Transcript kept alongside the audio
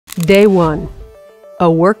Day 1.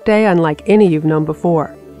 A workday unlike any you've known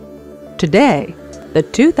before. Today, the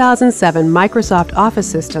 2007 Microsoft Office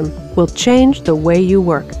system will change the way you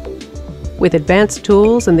work. With advanced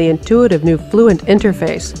tools and the intuitive new Fluent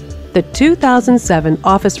interface, the 2007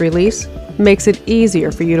 Office release makes it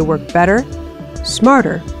easier for you to work better,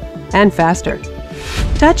 smarter, and faster.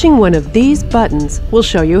 Touching one of these buttons will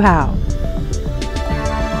show you how.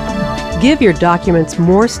 Give your documents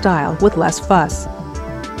more style with less fuss.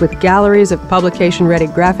 With galleries of publication-ready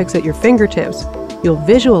graphics at your fingertips, you'll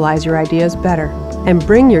visualize your ideas better and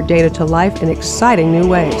bring your data to life in exciting new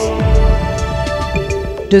ways.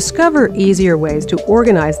 Discover easier ways to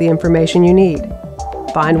organize the information you need.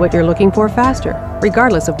 Find what you're looking for faster,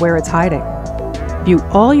 regardless of where it's hiding. View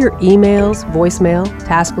all your emails, voicemail,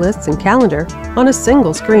 task lists, and calendar on a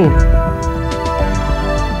single screen.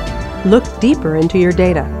 Look deeper into your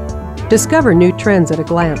data. Discover new trends at a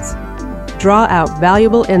glance. Draw out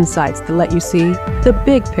valuable insights that let you see the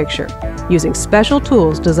big picture using special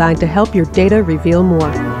tools designed to help your data reveal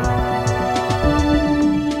more.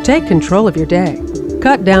 Take control of your day.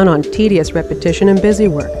 Cut down on tedious repetition and busy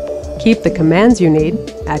work. Keep the commands you need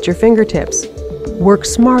at your fingertips. Work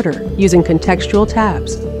smarter using contextual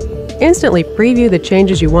tabs. Instantly preview the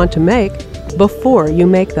changes you want to make before you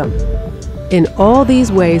make them. In all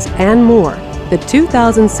these ways and more, the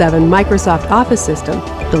 2007 Microsoft Office system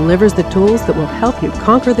delivers the tools that will help you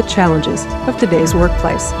conquer the challenges of today's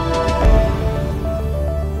workplace.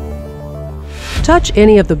 Touch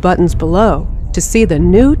any of the buttons below to see the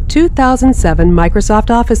new 2007 Microsoft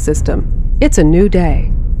Office system. It's a new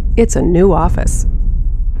day. It's a new office.